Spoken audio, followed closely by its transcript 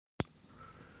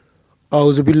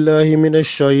أعوذ بالله من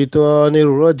الشيطان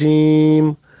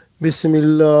الرجيم بسم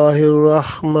الله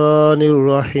الرحمن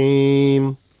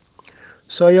الرحيم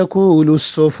سيقول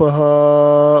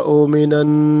السفهاء من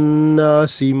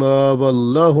الناس ما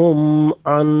ولهم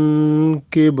عن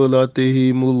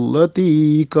قبلتهم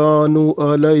التي كانوا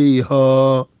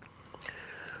عليها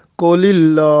قل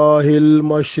الله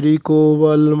المشرق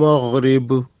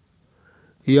والمغرب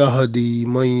يهدي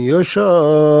من يشاء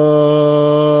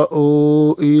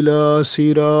إلى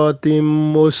صراط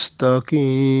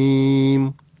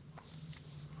مستقيم.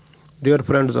 Dear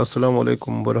friends, Assalamu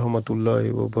alaikum wa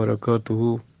rahmatullahi wa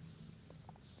barakatuhu.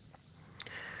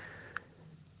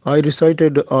 I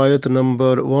recited ayat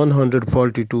number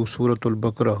 142, Surah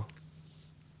Al-Baqarah.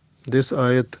 This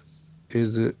ayat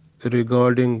is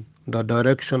regarding the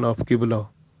direction of Qibla.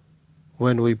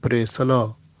 When we pray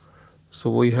Salah, so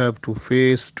we have to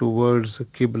face towards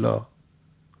Qibla,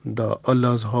 the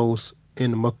Allah's house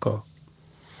in Makkah.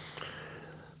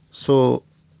 So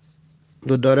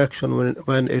the direction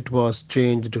when it was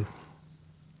changed,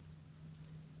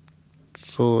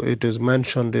 so it is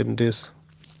mentioned in this,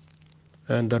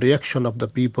 and the reaction of the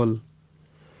people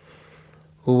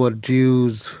who were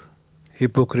Jews,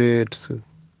 hypocrites,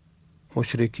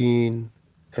 mushrikeen,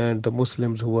 and the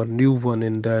Muslims who were new one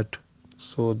in that,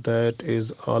 so that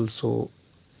is also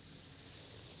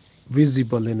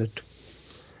visible in it.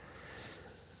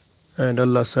 And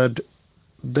Allah said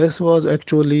this was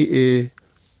actually a,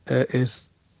 a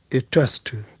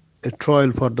test, a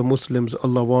trial for the Muslims.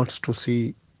 Allah wants to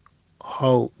see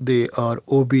how they are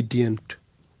obedient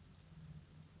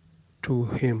to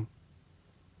Him.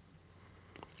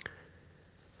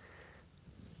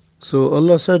 So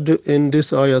Allah said in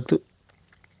this ayat,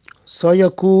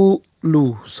 Sayakulu,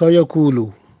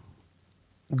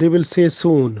 they will say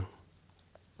soon.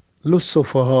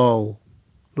 Lusufaha,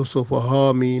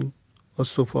 Lusufaha mean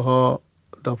Asufaha,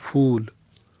 the fool,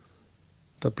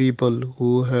 the people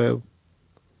who have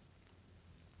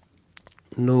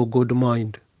no good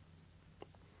mind.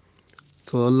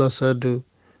 So Allah said,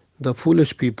 the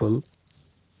foolish people,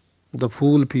 the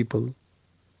fool people,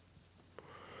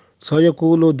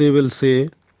 Sayakulu, they will say,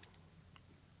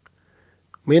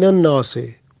 Minan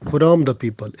Nase, from the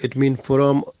people. It means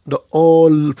from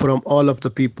all of the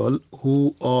people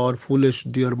who are foolish,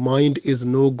 their mind is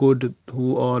no good,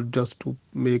 who are just to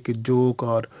make a joke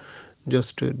or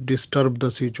just to disturb the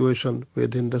situation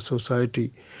within the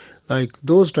society. Like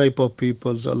those type of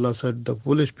peoples, Allah said, the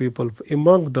foolish people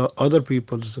among the other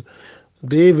peoples,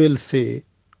 they will say,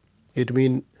 it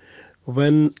means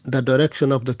when the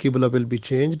direction of the Qibla will be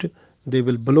changed, they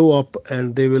will blow up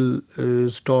and they will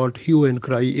start hue and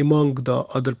cry among the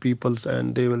other peoples,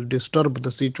 and they will disturb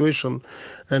the situation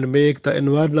and make the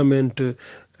environment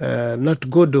not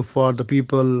good for the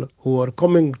people who are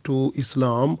coming to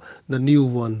Islam, the new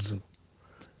ones.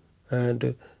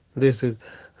 And this is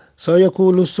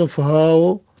Sayakulu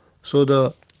Safhao. So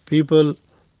the people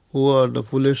who are the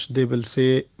foolish, they will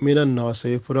say, Minan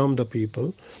Nase, from the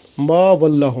people, Ma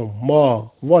Wallahum, Ma,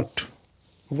 what?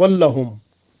 Wallahum,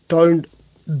 turned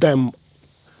them.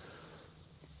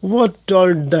 What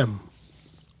turned them?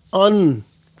 An,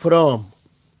 from,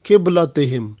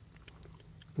 Qiblatihim,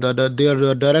 their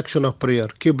direction of prayer.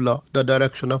 Qibla, the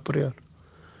direction of prayer.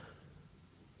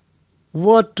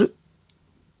 What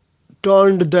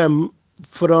turned them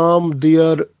from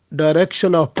their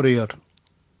direction of prayer?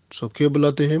 So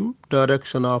Qiblatihim,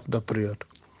 direction of the prayer.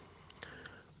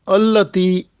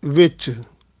 Allati, which,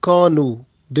 Kanu,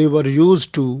 they were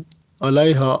used to,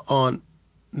 alaiha, on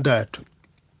that.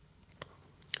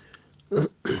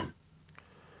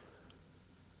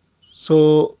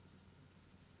 So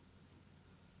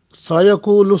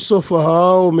Sayakulu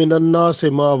Sufahau minan nasi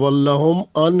ma wallahum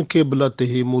an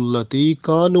qiblatihim allati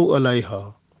kanu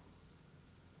alaiha.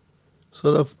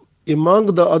 So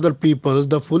among the other people,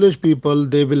 the foolish people,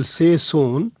 they will say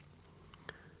soon,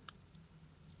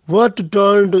 what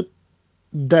turned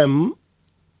them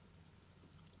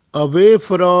away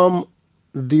from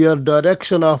their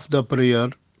direction of the prayer,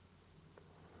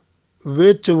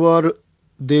 which were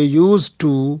they used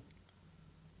to.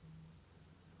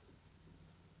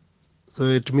 So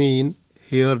it means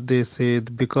here they say,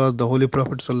 because the Holy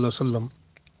Prophet ﷺ,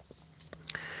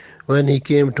 when he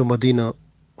came to Medina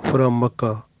from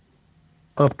Mecca,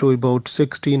 up to about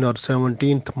 16 or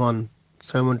 17th month,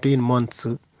 17 months,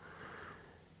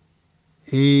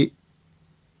 he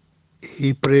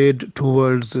prayed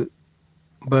towards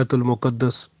Baitul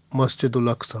Muqaddas,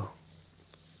 Masjidul Aqsa.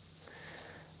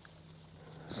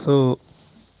 So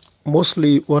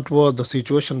mostly what was the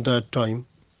situation that time?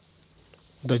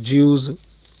 The Jews,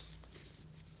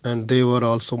 and they were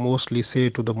also mostly say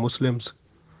to the Muslims,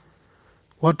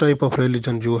 What type of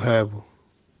religion you have?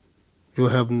 You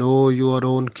have no your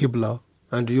own Qibla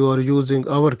and you are using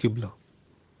our Qibla.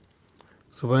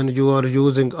 So when you are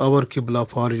using our Qibla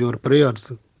for your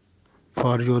prayers,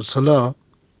 for your Salah,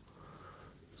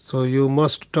 so you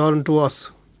must turn to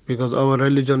us because our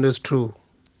religion is true.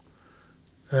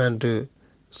 And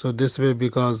so this way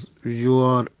because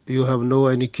you have no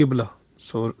any Qibla.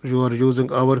 So you are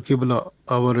using our Qibla.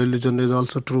 Our religion is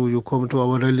also true. You come to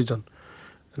our religion.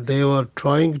 They were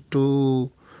trying to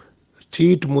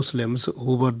cheat Muslims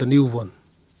who were the new one.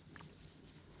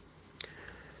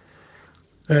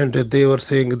 And they were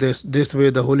saying this way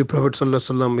the Holy Prophet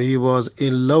ﷺ, he was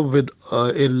in love with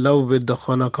the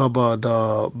Khana Kaaba,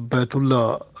 the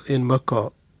Baitullah in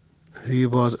Mecca. He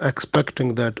was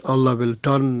expecting that Allah will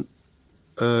turn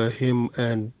him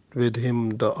and with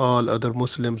him the all other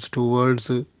Muslims towards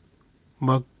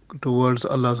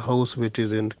Allah's house which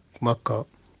is in Mecca.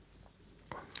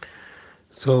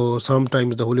 So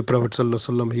sometimes the Holy Prophet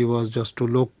ﷺ, he was just to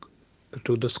look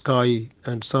to the sky,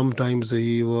 and sometimes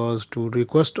he was to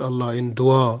request Allah in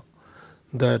dua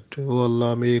that, oh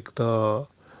Allah, make the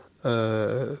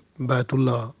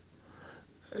Baitullah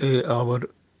our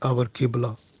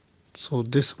Qibla. So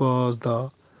this was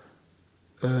the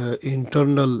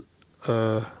internal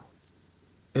uh,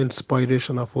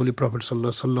 inspiration of Holy Prophet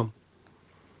Sallallahu Alaihi Wasallam.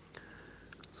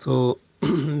 So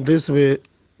this way,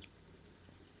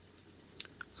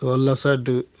 so Allah said,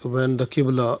 when the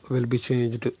Qibla will be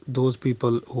changed, those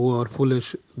people who are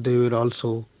foolish, they will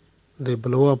also, they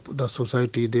blow up the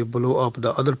society, they blow up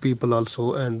the other people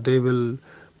also, and they will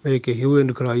make a hue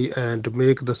and cry and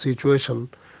make the situation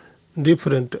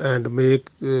different and make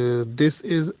this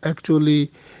is actually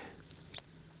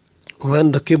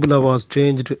when the Qibla was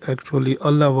changed, actually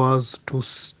Allah was to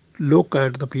look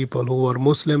at the people who are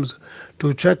Muslims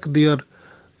to check their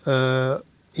uh,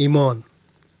 Iman,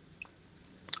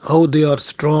 how they are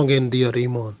strong in their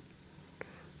Iman.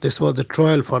 This was the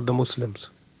trial for the Muslims.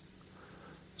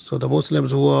 So the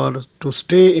Muslims who are to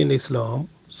stay in Islam,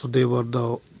 so they were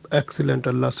the excellent.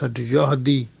 Allah said,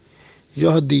 Yahdi,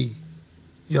 Yahdi,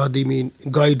 Yahdi mean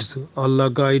guides. Allah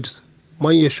guides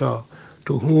Mayasha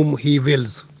to whom He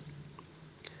wills.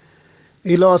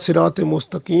 Ila Sirat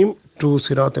Mustaqim to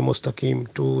Sirat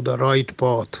Mustaqim to the right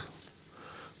path.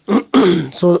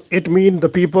 So it means the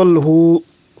people who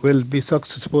will be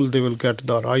successful, they will get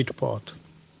the right path,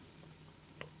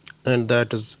 and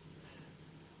that is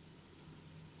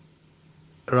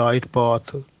right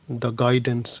path. The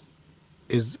guidance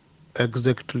is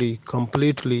exactly,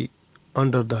 completely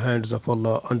under the hands of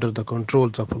Allah, under the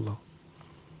controls of Allah.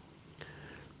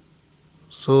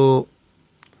 So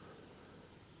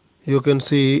you can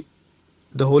see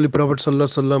the Holy Prophet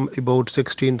ﷺ about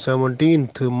 16,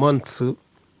 17th months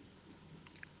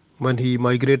when he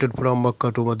migrated from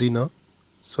Makkah to Medina.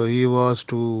 So he was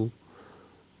to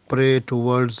pray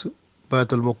towards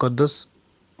Baitul Muqaddas,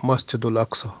 Masjidul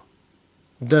Aqsa.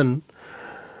 Then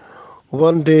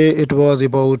one day it was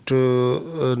about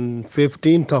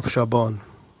 15th of Shaban.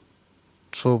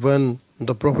 So when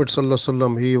the Prophet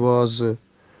ﷺ, he was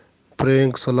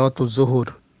praying Salatul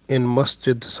Zuhur in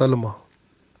Masjid Salma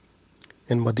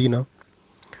in Medina.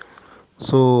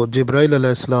 So Jibril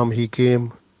alayhi salam, he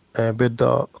came with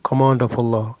the command of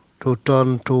Allah to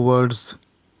turn towards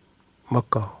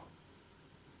Makkah,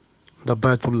 the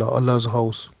Baitullah, Allah's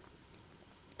house.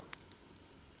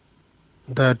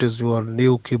 That is your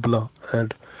new Qibla.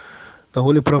 And the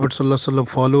Holy Prophet ﷺ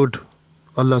followed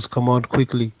Allah's command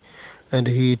quickly, and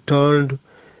he turned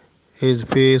his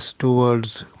face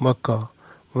towards Makkah.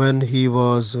 When he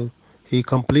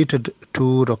completed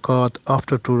 2 rakat.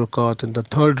 After 2 rakat, in the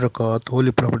third rakat,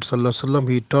 Holy Prophet ﷺ,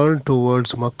 he turned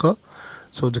towards Makkah.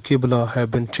 So the Qibla have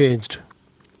been changed.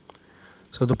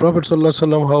 So the Prophet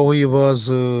ﷺ, how he was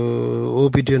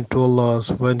obedient to Allah.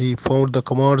 When he found the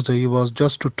commands, he was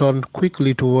just to turn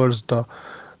quickly towards the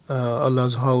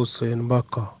Allah's house in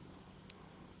Makkah.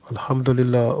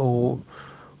 Alhamdulillah. Oh,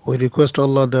 we request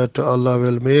Allah that Allah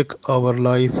will make our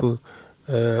life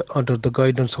under the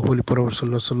guidance of Holy Prophet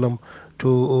ﷺ to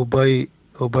obey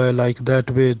like that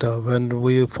way. When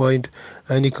we find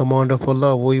any command of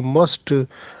Allah, we must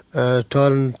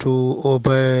turn to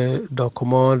obey the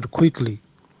command quickly.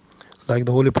 Like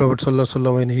the Holy Prophet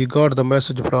ﷺ, when he got the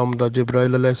message from the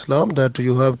Jibril alayhi salam that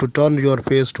you have to turn your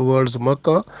face towards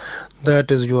Makkah, that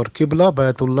is your Qibla,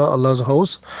 Baitullah, Allah's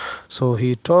house. So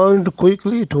he turned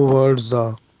quickly towards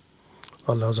the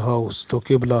Allah's house. So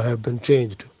Qibla have been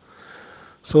changed.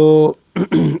 So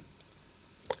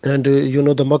and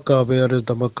the Makkah, where is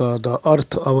the Makkah? The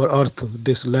earth, our earth,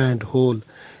 this land whole,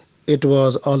 it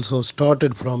was also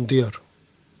started from there.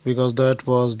 because that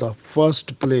was the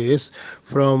first place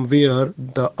from where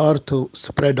the earth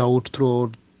spread out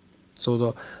throughout.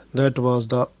 So that was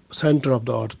the center of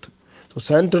the earth. So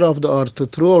center of the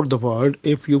earth throughout the world,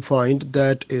 if you find,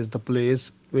 that is the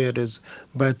place where is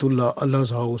Baitullah, Allah's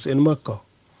house in Mecca.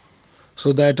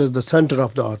 So that is the center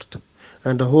of the earth,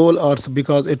 and the whole earth,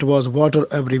 because it was water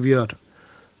everywhere,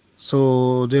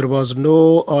 so there was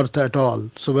no earth at all.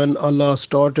 So when Allah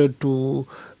started to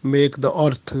make the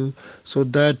earth, so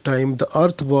that time the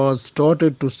earth was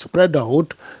started to spread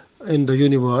out in the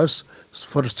universe,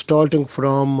 for starting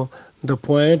from the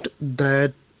point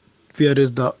that where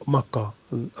is the Makkah,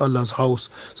 Allah's house.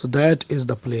 So that is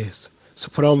the place, so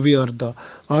from where the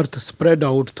earth spread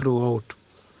out throughout.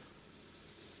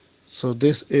 So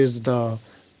this is the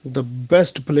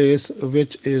best place,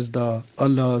 which is the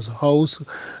Allah's house,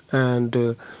 and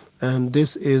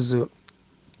this is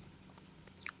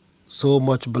so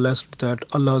much blessed that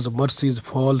Allah's mercies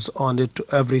falls on it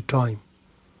every time.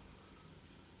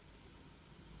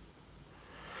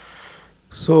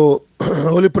 So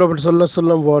Holy Prophet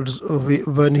ﷺ was,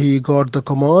 when he got the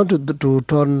command to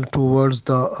turn towards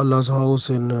the Allah's house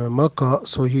in Makkah,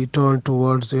 so he turned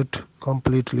towards it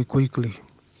completely quickly.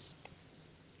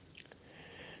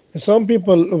 Some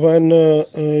people, when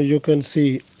you can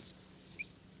see,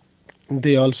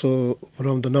 they also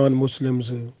from the non-Muslims,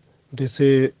 they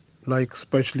say, like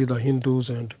especially the Hindus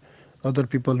and other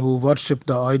people who worship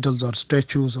the idols or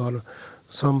statues or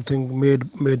something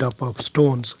made up of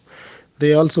stones,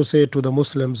 they also say to the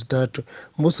Muslims that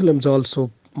Muslims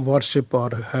also worship or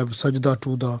have sajda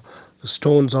to the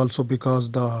stones also, because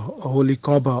the holy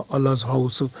Kaaba, Allah's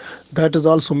house, that is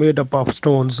also made up of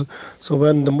stones. So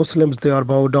when the Muslims, they are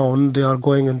bow down, they are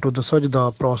going into the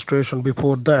sajda prostration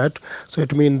before that. So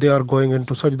it means they are going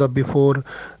into sajda before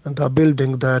the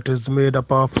building that is made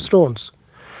up of stones.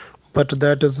 But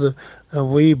that is,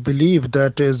 we believe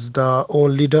that is the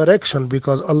only direction,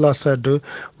 because Allah said,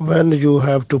 when you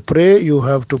have to pray, you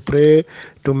have to pray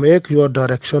to make your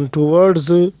direction towards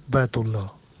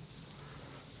Baitullah.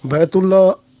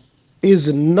 Baitullah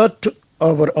is not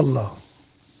our Allah,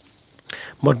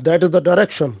 but that is the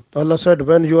direction. Allah said,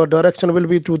 when your direction will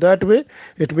be to that way,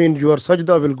 it means your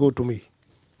sajda will go to me.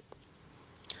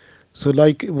 So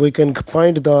like we can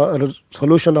find the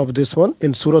solution of this one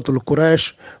in Surah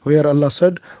Al-Quraysh, where Allah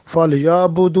said,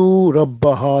 فَلْيَعْبُدُوا رَبَّ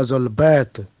هَذَا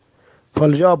الْبَيْتِ,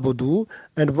 فَلْيَعْبُدُوا,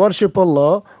 and worship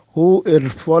Allah,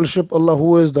 worship Allah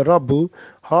who is the Rabb,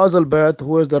 Hazal Bayt,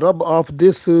 who is the Rabb of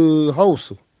this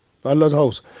house, Allah's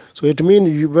house. So it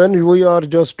means when we are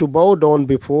just to bow down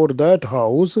before that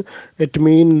house, it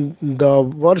means the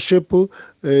worship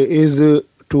is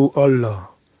to Allah,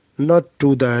 not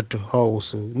to that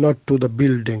house, not to the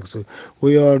buildings.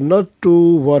 We are not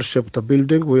to worship the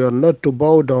building, we are not to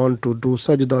bow down to do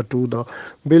sajda to the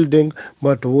building,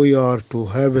 but we are to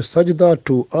have a sajda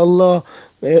to Allah.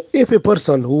 If a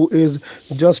person who is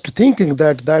just thinking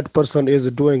that that person is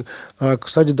doing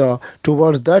sajda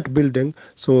towards that building,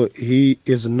 so he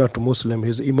is not Muslim,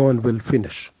 his iman will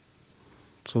finish.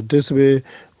 So this way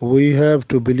we have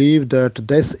to believe that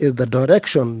this is the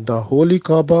direction. The holy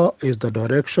Kaaba is the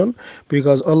direction,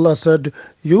 because Allah said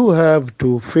you have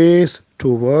to face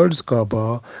towards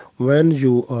Kaaba when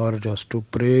you are just to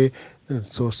pray.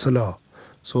 So Salah.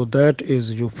 So that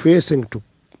is you facing to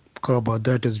Kaaba.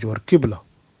 That is your Qibla.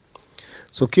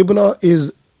 So Qibla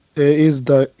is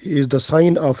the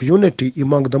sign of unity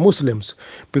among the Muslims,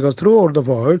 because throughout the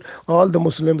world all the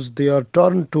Muslims, they are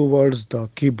turned towards the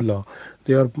Qibla.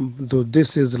 They are, so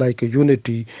this is like a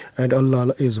unity, and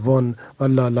Allah is one.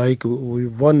 Allah like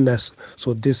oneness.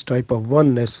 So this type of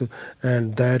oneness,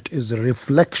 and that is a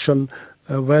reflection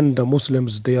when the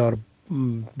Muslims, they are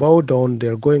bow down, they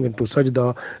are going into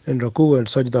sajda and raku and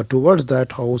sajda towards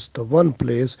that house, the one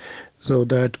place, so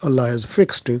that Allah has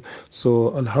fixed.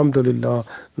 So Alhamdulillah,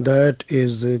 that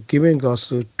is giving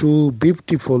us two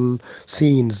beautiful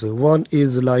scenes. One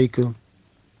is like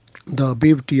the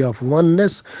beauty of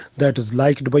oneness that is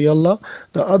liked by Allah.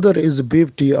 The other is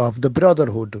beauty of the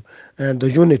brotherhood and the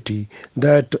unity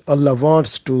that Allah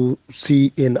wants to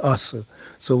see in us.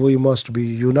 So we must be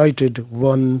united,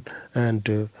 one,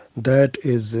 and that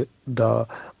is the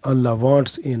Allah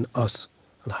wants in us.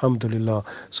 Alhamdulillah.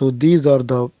 So these are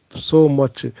the so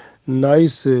much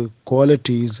nice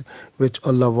qualities which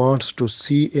Allah wants to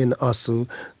see in us,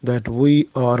 that we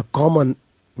are common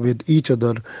with each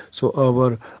other. So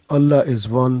our Allah is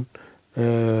one,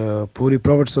 Holy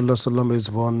Prophet ﷺ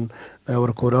is one,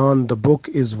 our Quran, the book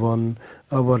is one,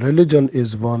 our religion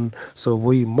is one. So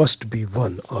we must be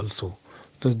one also.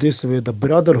 So this way the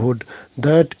brotherhood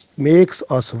that makes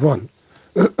us one.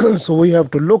 So we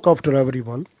have to look after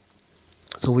everyone.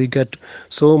 So we get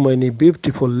so many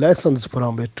beautiful lessons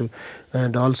from it.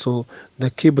 And also the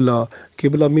qibla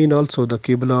mean also the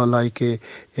qibla, like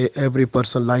every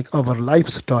person, like our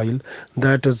lifestyle.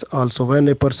 That is also when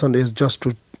a person is just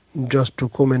to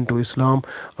come into Islam,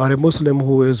 or a Muslim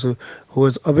who is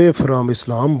away from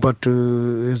Islam, but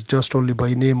is just only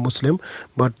by name Muslim.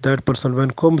 But that person,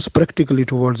 when comes practically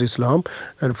towards Islam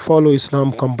and follow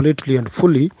Islam completely and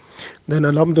fully, then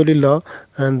Alhamdulillah,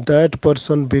 and that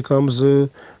person becomes the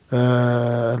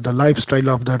lifestyle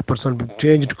of that person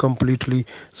changed completely.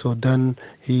 So then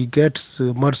he gets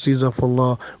mercies of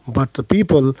Allah. But the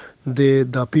people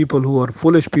who are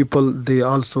foolish people, they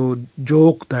also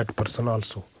joke that person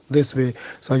also this way.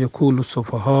 Sayakulu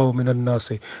sufaha minan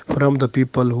nasi, from the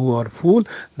people who are fool,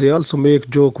 they also make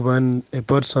joke when a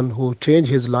person who change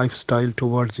his lifestyle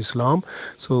towards Islam.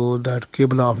 So that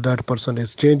qibla of that person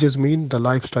is changes, mean the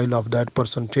lifestyle of that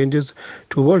person changes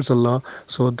towards Allah.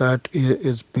 So that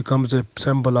is becomes a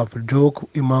symbol of joke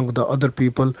among the other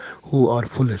people who are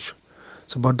foolish.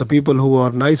 So, but the people who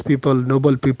are nice people,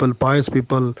 noble people, pious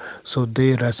people, so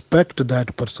they respect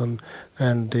that person,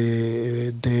 and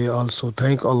they also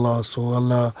thank Allah. So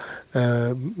Allah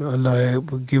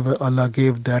gave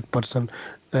that person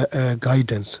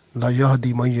guidance. La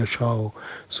yahdi man yashao.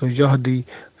 So yahdi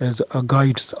is a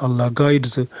guides. Allah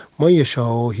guides man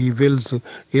yashao. He wills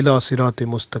ila sirate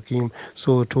mustaqim.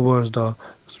 So towards the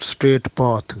straight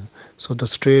path. So the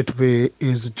straight way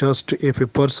is just if a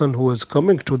person who is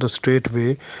coming to the straight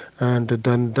way, and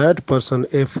then that person,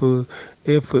 if the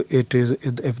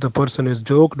person is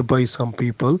joked by some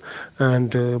people,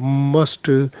 and must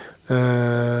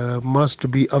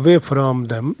be away from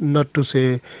them, not to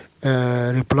say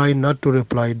reply, not to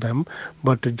reply them,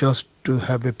 but just to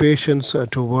have a patience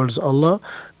towards Allah,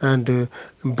 and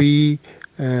be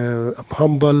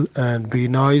humble and be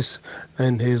nice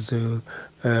in his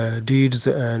deeds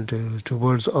and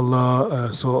towards Allah.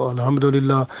 So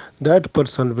Alhamdulillah, that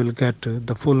person will get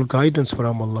the full guidance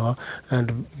from Allah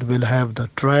and will have the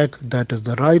track that is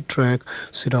the right track,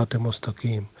 Sirat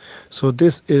Mustaqim. So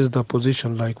this is the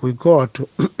position like we got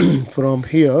from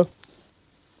here,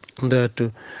 that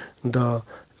the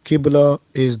Qibla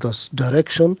is the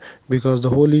direction, because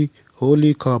the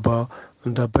holy Kaaba,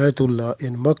 the Baitullah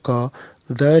in Makkah,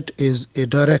 that is a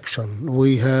direction.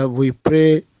 We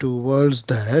pray towards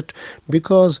that,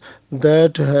 because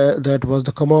that was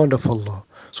the command of Allah.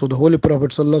 So the Holy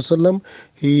Prophet Sallallahu Alaihi Wasallam,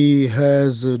 he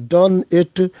has done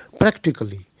it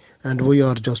practically, and we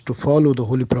are just to follow the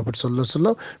Holy Prophet Sallallahu Alaihi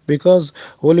Wasallam, because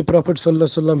Holy Prophet Sallallahu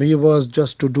Alaihi Wasallam, he was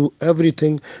just to do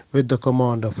everything with the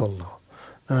command of Allah,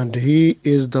 and he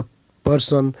is the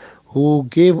person who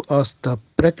gave us the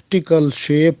practical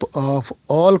shape of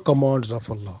all commands of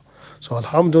Allah. So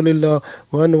Alhamdulillah,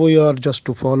 when we are just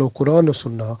to follow Quran and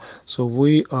Sunnah, so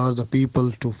we are the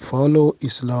people to follow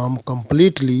Islam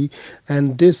completely,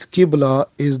 and this Qibla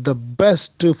is the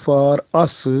best for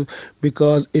us,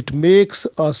 because it makes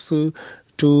us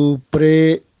to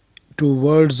pray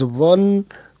towards one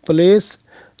place,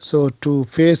 so to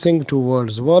facing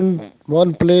towards one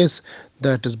place,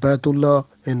 that is Baitullah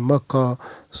in Makkah.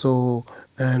 So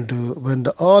and when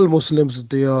all Muslims,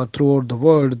 they are throughout the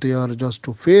world, they are just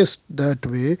to face that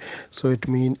way. So it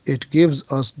means it gives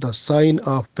us the sign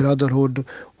of brotherhood,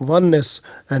 oneness,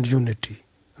 and unity.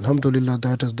 Alhamdulillah,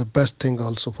 that is the best thing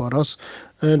also for us.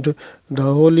 And the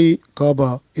holy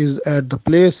Kaaba is at the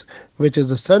place which is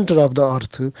the center of the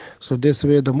earth. So this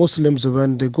way the Muslims,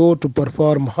 when they go to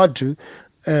perform Hajj,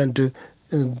 and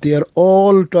their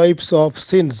all types of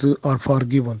sins are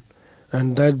forgiven,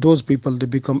 and that those people, they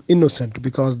become innocent,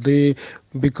 because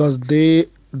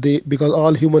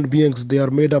all human beings, they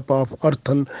are made up of earth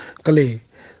and clay.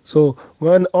 So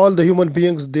when all the human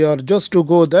beings, they are just to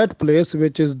go that place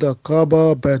which is the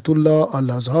Kaaba, Baitullah,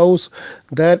 Allah's house,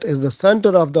 that is the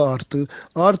center of the earth.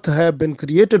 Earth have been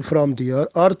created from there,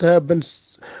 earth have been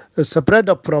spread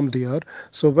up from there.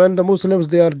 So when the Muslims,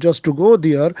 they are just to go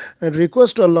there and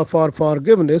request Allah for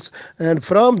forgiveness, and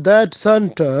from that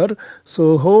center,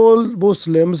 so whole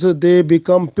Muslims, they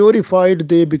become purified,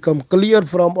 they become clear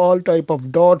from all type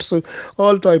of dots,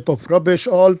 all type of rubbish,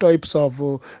 all types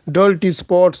of dirty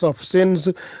spots of sins,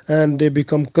 and they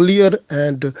become clear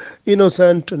and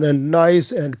innocent and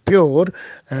nice and pure.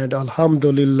 And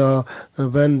Alhamdulillah,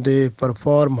 when they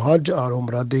perform Hajj or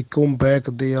Umrah, they come back,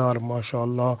 they are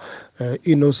mashallah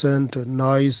innocent,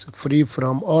 nice, free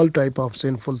from all type of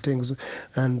sinful things.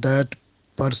 And that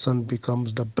person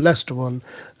becomes the blessed one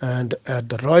and at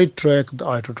the right track,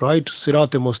 the right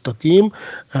sirat mustaqim,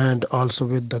 and also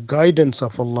with the guidance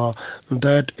of Allah.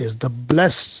 That is the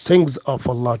blessings of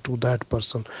Allah to that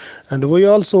person. And we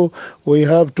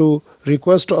have to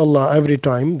request Allah every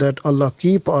time that Allah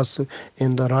keep us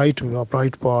in the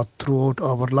right path throughout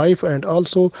our life and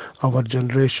also our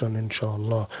generation,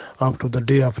 inshallah, up to the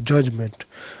day of judgment.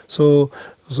 So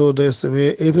this way,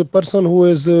 if a person who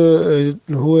is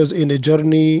in a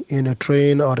journey in a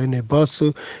train or in a bus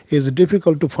is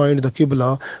difficult to find the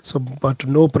qibla, so but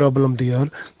no problem there,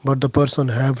 but the person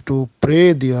have to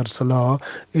pray their salah.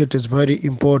 It is very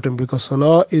important because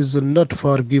salah is not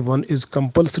forgiven, is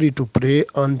compulsory to pray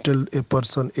until a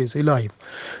person is alive.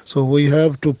 So we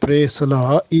have to pray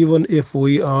salah even if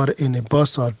we are in a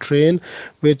bus or train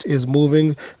which is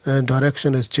moving and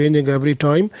direction is changing every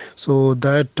time. So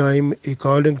that time,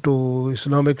 according to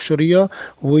Islamic Sharia,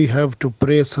 we have to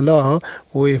pray salah.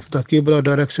 If the qibla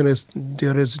direction is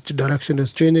there is direction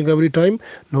is changing every time,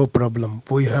 no problem.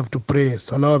 We have to pray.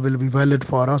 Salah will be valid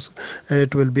for us and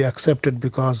it will be accepted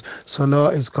because salah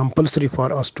is compulsory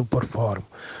for us to perform.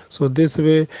 So this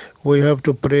way we have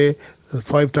to pray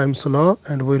 5 times salah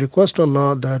and we request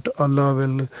Allah that Allah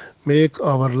will make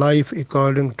our life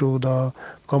according to the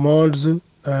commands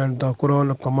and the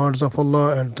Quran commands of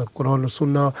Allah and the Quran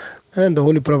Sunnah and the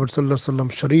Holy Prophet Sallallahu Alaihi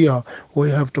Wasallam Sharia.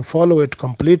 We have to follow it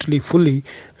completely, fully,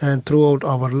 and throughout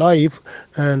our life,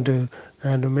 and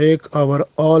make our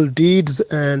all deeds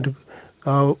and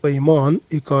our iman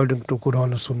according to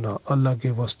Quran Sunnah. Allah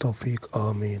give us tawfiq.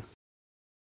 Ameen.